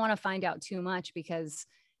 But I don't want to find out too much because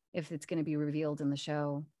if it's going to be revealed in the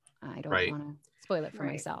show, I don't want to spoil it for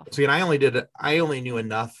myself. See, and I only knew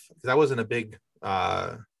enough because I wasn't a big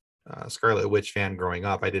Scarlet Witch fan growing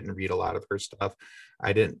up. I didn't read a lot of her stuff.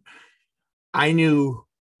 I knew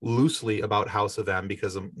loosely about House of M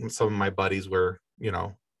because some of my buddies were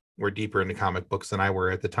deeper into comic books than I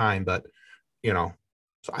were at the time, but so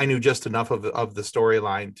I knew just enough of the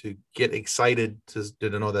storyline to get excited to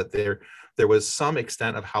know that there was some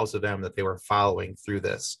extent of House of M that they were following through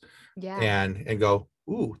this. And go,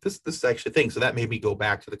 ooh, this is actually a thing. So that made me go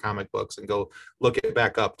back to the comic books and go look it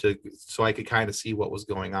back up so I could kind of see what was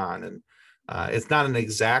going on. And it's not an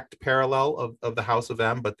exact parallel of the House of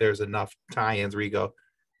M, but there's enough tie-ins where you go,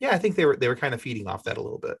 yeah, I think they were kind of feeding off that a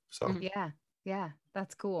little bit. So yeah,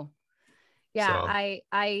 that's cool. Yeah, so.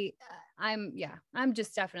 I'm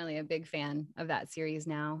just definitely a big fan of that series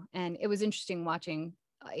now. And it was interesting watching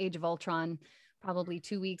Age of Ultron probably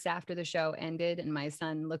 2 weeks after the show ended. And my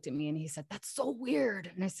son looked at me and he said, that's so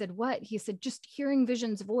weird. And I said, what? He said, just hearing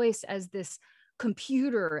Vision's voice as this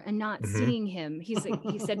computer and not seeing him. He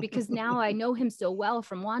said, because now I know him so well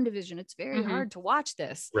from WandaVision, it's very hard to watch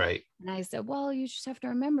this. Right. And I said, well, you just have to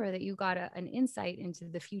remember that you got an insight into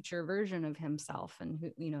the future version of himself and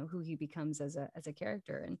who he becomes as a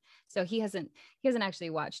character. And so he hasn't actually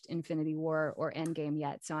watched Infinity War or Endgame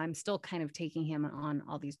yet. So I'm still kind of taking him on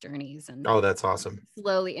all these journeys and that's awesome.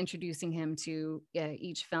 Slowly introducing him to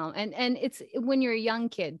each film. And it's when you're a young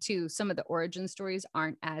kid too, some of the origin stories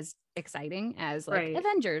aren't as exciting as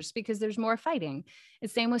Avengers because there's more fighting.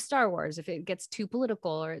 It's same with Star Wars. If it gets too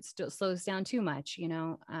political or it still slows down too much,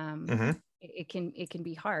 it can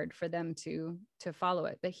be hard for them to follow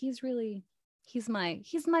it. But he's my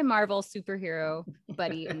Marvel superhero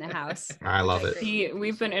buddy in the house. I love it.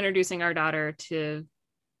 We've been introducing our daughter to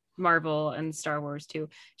Marvel and Star Wars too.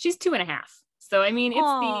 She's 2.5. So I mean,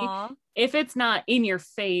 if it's not in your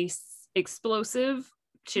face explosive,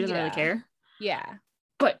 she doesn't really care. Yeah.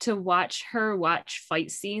 But to watch her watch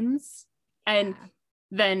fight scenes and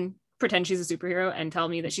then pretend she's a superhero and tell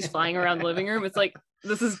me that she's flying around the living room. It's like,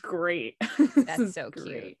 this is great. That's so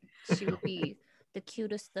cute. She would be the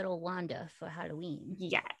cutest little Wanda for Halloween.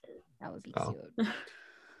 Yeah. That would be Oh. cute.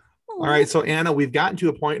 All right, so Anna, we've gotten to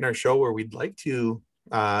a point in our show where we'd like to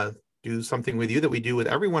do something with you that we do with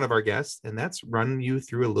every one of our guests, and that's run you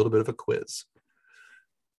through a little bit of a quiz.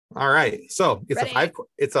 All right, so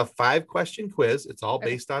it's a 5-question quiz. It's all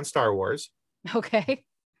based on Star Wars. Okay.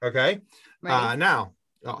 Okay. Now,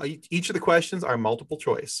 each of the questions are multiple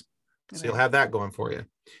choice, so you'll have that going for you.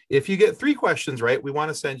 If you get 3 questions right, we want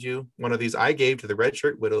to send you one of these I gave to the Red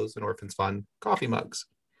Shirt Widows and Orphans Fund coffee mugs.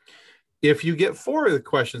 If you get 4 of the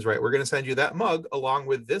questions right, we're going to send you that mug along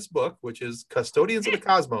with this book, which is Custodians of the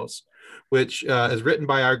Cosmos, which is written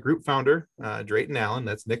by our group founder, Drayton Allen.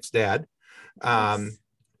 That's Nick's dad.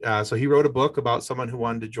 So he wrote a book about someone who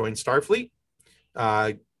wanted to join Starfleet,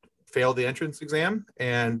 failed the entrance exam,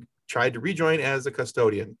 and tried to rejoin as a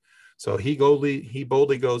custodian. So he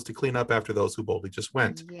boldly goes to clean up after those who boldly just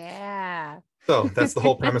went. Yeah. So that's the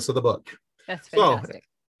whole premise of the book. That's fantastic.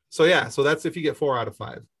 So that's if you get 4 out of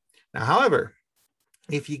 5. Now, however,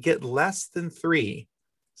 if you get less than 3,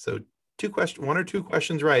 so 1 or 2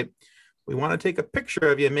 questions right, we want to take a picture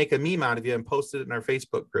of you and make a meme out of you and post it in our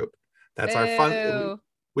Facebook group. That's our fun.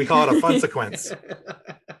 We call it a fun sequence.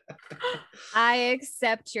 I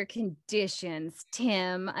accept your conditions,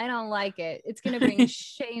 Tim. I don't like it. It's going to bring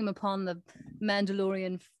shame upon the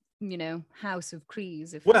Mandalorian, House of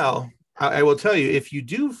Kreese. Well, I will tell you, if you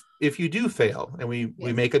do fail and we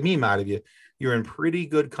make a meme out of you, you're in pretty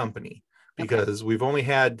good company, because we've only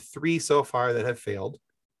had 3 so far that have failed.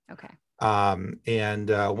 Okay. And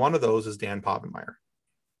one of those is Dan Povenmire,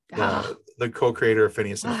 the co-creator of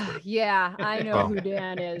Phineas and Ferb. Yeah, I know who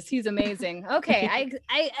Dan is. He's amazing. Okay,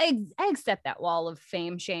 I accept that wall of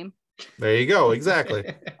fame, shame. There you go.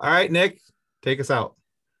 Exactly. All right, Nick, take us out.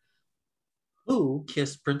 Who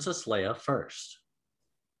kissed Princess Leia first?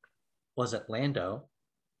 Was it Lando,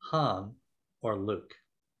 Han, or Luke?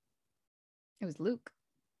 It was Luke.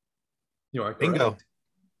 You are correct. Bingo.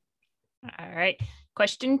 All right.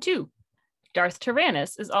 Question 2. Darth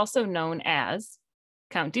Tyrannus is also known as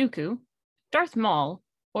Count Dooku, Darth Maul,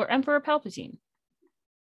 or Emperor Palpatine.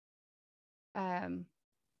 Oh,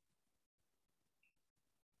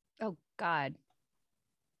 God.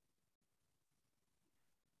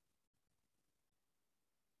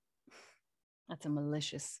 That's a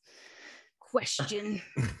malicious question.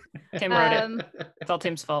 Tim wrote it. It's all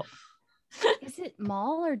Tim's fault. Is it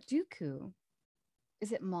Maul or Dooku?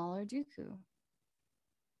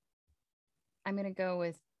 I'm gonna go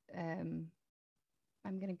with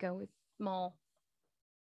Maul.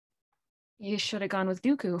 You should have gone with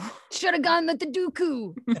Dooku. Should have gone with the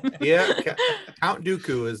Dooku. Yeah, Count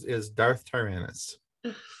Dooku is Darth Tyrannus.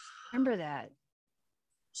 Remember that.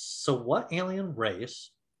 So what alien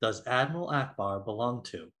race does Admiral Akbar belong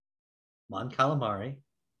to? Mon Calamari,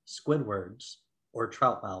 Squidwards, or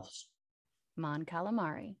Troutmouths? Mon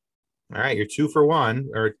Calamari. All right, you're 2 for 1,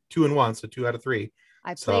 or 2 and 1, so 2 out of 3.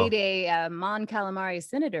 I played a Mon Calamari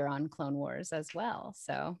senator on Clone Wars as well.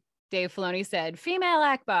 So Dave Filoni said, female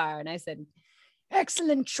Akbar. And I said,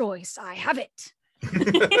 excellent choice. I have it.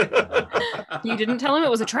 You didn't tell him it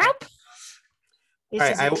was a trap?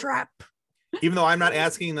 This is a trap. Even though I'm not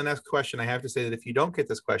asking the next question, I have to say that if you don't get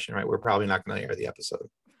this question right, we're probably not going to air the episode.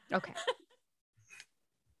 Okay.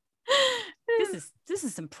 This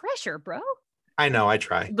is some pressure, bro. I know, I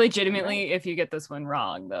try. Legitimately, if you get this one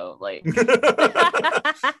wrong, though, like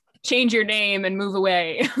change your name and move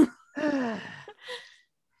away.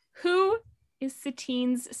 Who is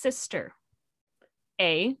Satine's sister?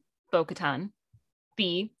 A. Bo-Katan,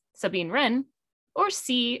 B. Sabine Wren, or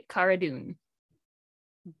C. Cara Dune?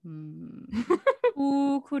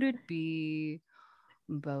 Who could it be?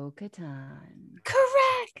 Bo-Katan.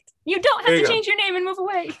 Correct. You don't have to change your name and move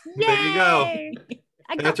away. There you go.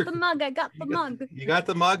 I got the mug. You got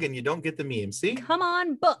the mug and you don't get the meme. See? Come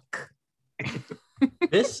on, book.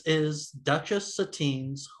 This is Duchess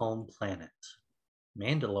Satine's home planet.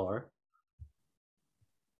 Mandalore,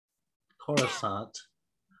 Coruscant,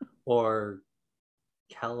 or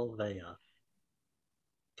Calvala.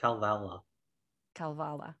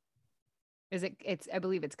 Calvala. Is it? I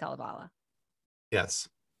believe it's Calvala. Yes.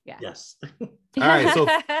 Yeah. Yes. All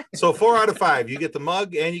right. So 4 out of 5. You get the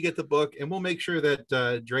mug and you get the book, and we'll make sure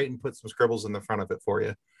that Drayton puts some scribbles in the front of it for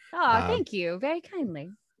you. Oh, thank you. Very kindly.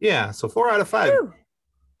 Yeah. So 4 out of 5. Whew.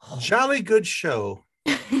 Jolly good show.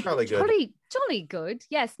 Jolly good. Jolly good.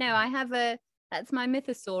 Yes. Now I have that's my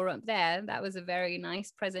mythosaur up there. That was a very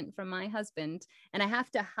nice present from my husband. And I have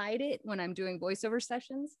to hide it when I'm doing voiceover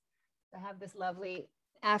sessions. I have this lovely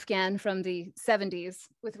Afghan from the 70s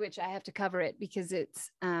with which I have to cover it because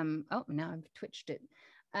it's oh, now I've twitched it.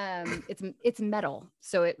 It's metal,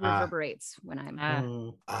 so it reverberates when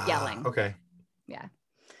I'm yelling. Okay. Yeah.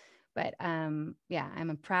 But yeah, I'm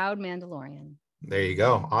a proud Mandalorian. There you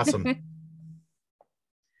go. Awesome.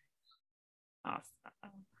 Awesome.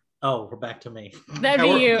 Oh, we're back to me. That'd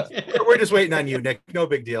be you. We're just waiting on you, Nick. No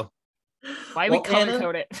big deal. Why Well, we color Anna-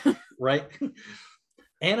 code it? Right.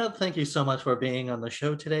 Anna, thank you so much for being on the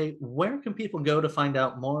show today. Where can people go to find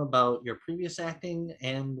out more about your previous acting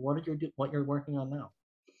and what you're working on now?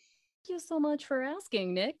 Thank you so much for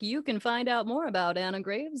asking, Nick. You can find out more about Anna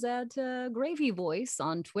Graves at Gravy Voice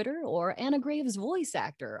on Twitter or Anna Graves Voice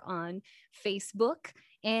Actor on Facebook.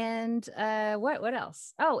 And what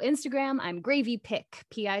else? Oh, Instagram, I'm Gravy Pic,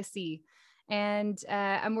 P-I-C. And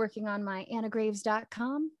I'm working on my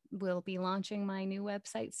annagraves.com. We'll be launching my new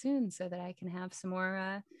website soon so that I can have some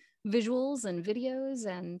more visuals and videos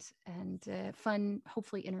and fun,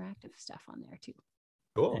 hopefully interactive stuff on there too.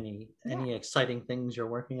 Cool. Any exciting things you're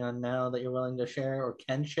working on now that you're willing to share or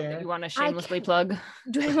can share? You want to shamelessly plug?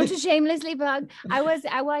 Do I want to shamelessly plug?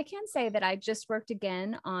 I can say that I just worked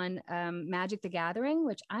again on Magic the Gathering,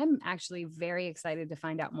 which I'm actually very excited to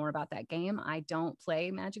find out more about that game. I don't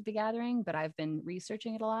play Magic the Gathering, but I've been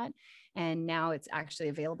researching it a lot, and now it's actually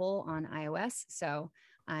available on iOS. So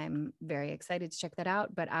I'm very excited to check that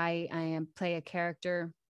out. But I play a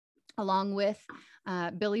character along with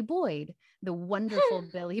Billy Boyd, the wonderful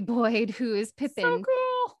Billy Boyd, who is Pippin. So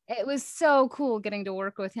cool. It was so cool getting to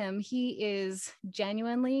work with him. He is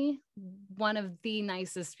genuinely one of the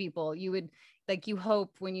nicest people. You would you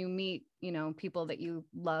hope when you meet, people that you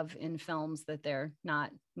love in films that they're not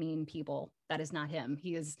mean people. That is not him.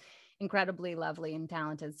 He is incredibly lovely and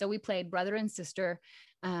talented. So we played brother and sister,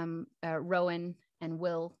 Rowan and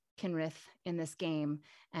Will Kinrith in this game,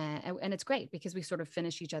 and it's great because we sort of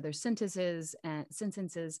finish each other's sentences,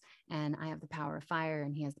 and I have the power of fire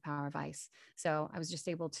and he has the power of ice. So I was just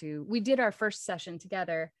able to, we did our first session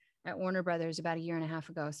together at Warner Brothers about 1.5 years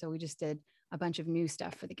ago. So we just did a bunch of new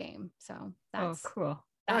stuff for the game. So that's cool.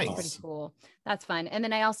 That's Nice. pretty cool. That's fun. And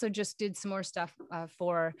then I also just did some more stuff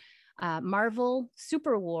for Marvel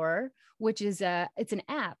Super War, which is it's an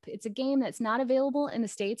app. It's a game that's not available in the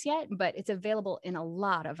States yet, but it's available in a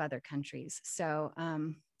lot of other countries. So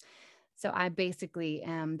so I basically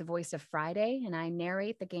am the voice of Friday and I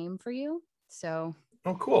narrate the game for you. So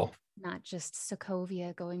Oh, cool. not just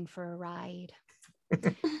Sokovia going for a ride.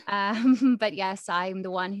 But yes, I'm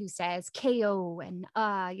the one who says KO and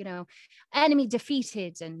enemy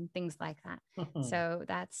defeated and things like that. So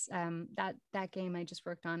that's that game I just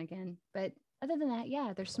worked on again. But other than that,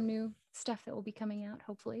 yeah, there's some new stuff that will be coming out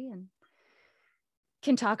hopefully and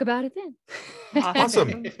can talk about it then.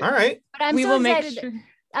 Awesome. All right. But I'm We so will make excited. sure.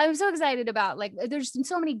 I'm so excited about there's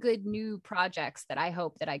so many good new projects that I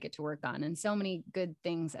hope that I get to work on, and so many good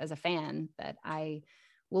things as a fan that I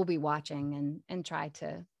will be watching and try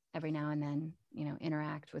to every now and then,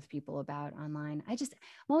 interact with people about online. I'm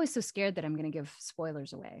always so scared that I'm going to give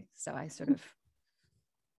spoilers away. So I sort of,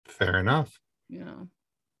 Fair enough.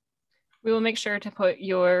 We will make sure to put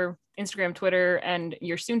your Instagram, Twitter, and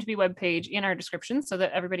your soon-to-be webpage in our description so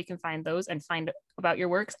that everybody can find those and find about your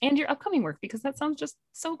works and your upcoming work, because that sounds just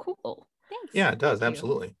so cool. thanks. Yeah, it does. Thank you.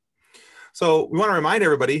 Absolutely. So we want to remind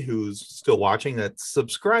everybody who's still watching that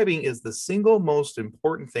subscribing is the single most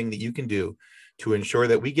important thing that you can do to ensure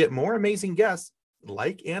that we get more amazing guests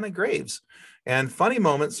like Anna Graves and funny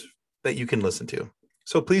moments that you can listen to.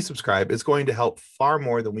 So please subscribe. It's going to help far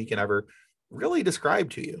more than we can ever really describe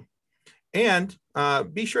to you. And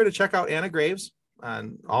be sure to check out Anna Graves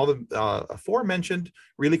on all the aforementioned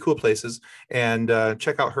really cool places, and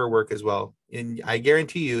check out her work as well. And I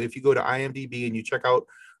guarantee you, if you go to IMDb and you check out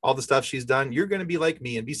all the stuff she's done, you're going to be like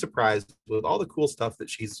me and be surprised with all the cool stuff that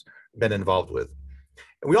she's been involved with.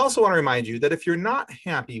 And we also want to remind you that if you're not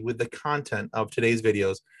happy with the content of today's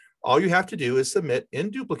videos, all you have to do is submit, in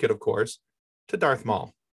duplicate, of course, to Darth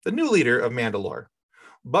Maul, the new leader of Mandalore.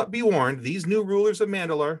 But be warned, these new rulers of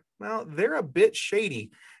Mandalore, well, they're a bit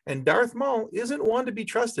shady, and Darth Maul isn't one to be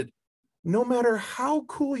trusted, no matter how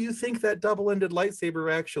cool you think that double-ended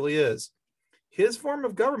lightsaber actually is. His form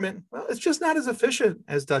of government, well, it's just not as efficient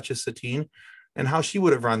as Duchess Satine and how she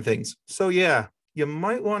would have run things. So yeah, you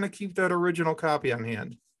might want to keep that original copy on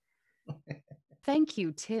hand. Thank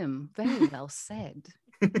you, Tim. Very well said.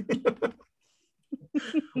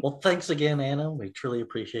 Well, thanks again, Anna. We truly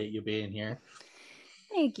appreciate you being here.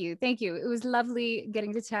 Thank you. Thank you. It was lovely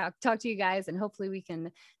getting to talk to you guys, and hopefully we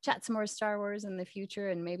can chat some more Star Wars in the future,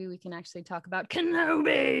 and maybe we can actually talk about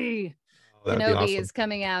Kenobi. That'd be Kenobi awesome. is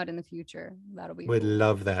coming out in the future. That'll be Would cool.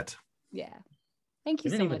 love that. Yeah. Thank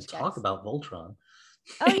We you so didn't much, even talk guys. about Voltron.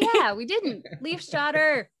 Oh yeah, we didn't. Leaf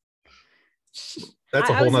Strider. That's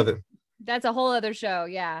a whole nother. That's a whole other show.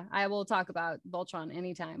 Yeah, I will talk about Voltron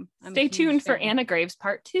anytime. Stay tuned for Anna Graves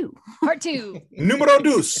Part 2. Part 2. Numero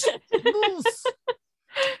dos.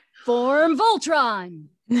 Form Voltron.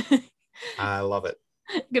 I love it.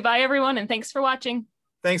 Goodbye, everyone, and thanks for watching.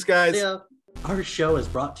 Thanks, guys. Yeah. Our show is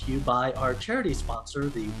brought to you by our charity sponsor,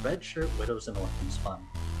 the Red Shirt Widows and Orphans Fund,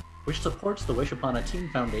 which supports the Wish Upon a Teen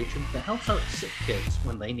Foundation that helps out sick kids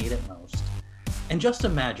when they need it most. And just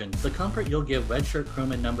imagine the comfort you'll give Red Shirt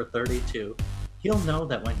crewman number 32. He'll know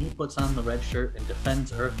that when he puts on the red shirt and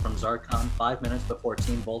defends Earth from Zarkon 5 minutes before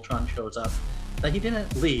Team Voltron shows up, that he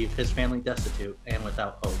didn't leave his family destitute and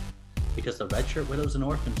without hope, because the Red Shirt Widows and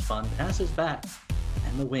Orphans Fund has his back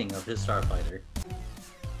and the wing of his starfighter.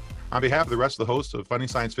 On behalf of the rest of the hosts of Funny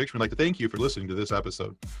Science Fiction, we'd like to thank you for listening to this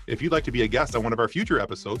episode. If you'd like to be a guest on one of our future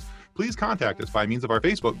episodes, please contact us by means of our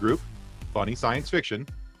Facebook group, Funny Science Fiction.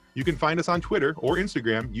 You can find us on Twitter or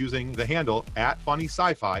Instagram using the handle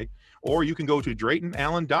 @FunnySci-Fi, or you can go to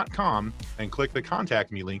DraytonAllen.com and click the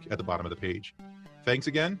Contact Me link at the bottom of the page. Thanks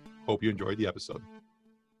again. Hope you enjoyed the episode.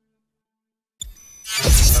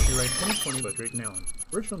 Copyright 2020 by Drayton Allen.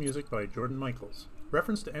 Original music by Jordan Michaels.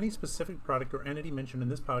 Reference to any specific product or entity mentioned in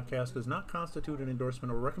this podcast does not constitute an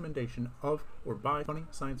endorsement or recommendation of or by Funny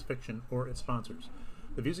Science Fiction or its sponsors.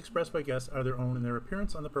 The views expressed by guests are their own, and their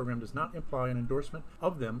appearance on the program does not imply an endorsement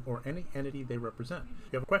of them or any entity they represent.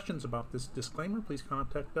 If you have questions about this disclaimer, please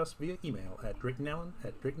contact us via email at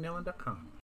DraytonAllen@DraytonAllen.com.